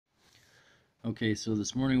Okay, so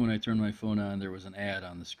this morning when I turned my phone on, there was an ad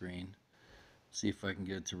on the screen. See if I can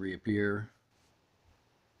get it to reappear.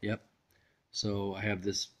 Yep. So I have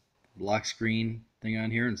this lock screen thing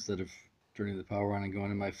on here. Instead of turning the power on and going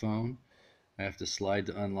to my phone, I have to slide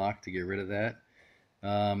to unlock to get rid of that.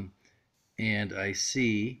 Um, and I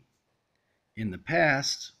see in the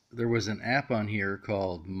past there was an app on here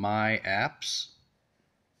called My Apps.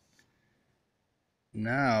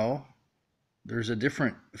 Now there's a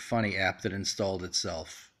different funny app that installed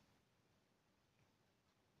itself.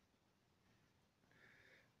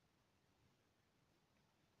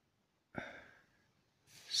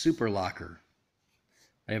 Super Locker.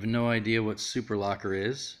 I have no idea what Super Locker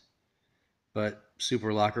is, but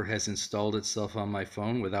Super Locker has installed itself on my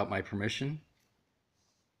phone without my permission.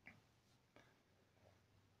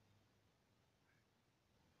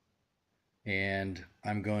 And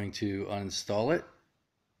I'm going to uninstall it.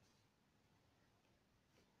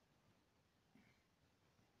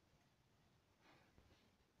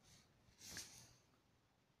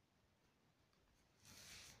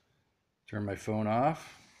 Turn my phone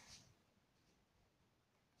off.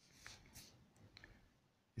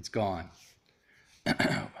 It's gone.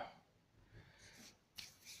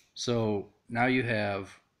 So now you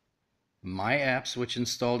have My Apps, which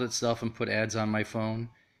installed itself and put ads on my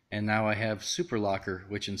phone, and now I have Super Locker,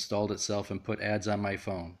 which installed itself and put ads on my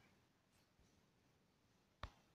phone.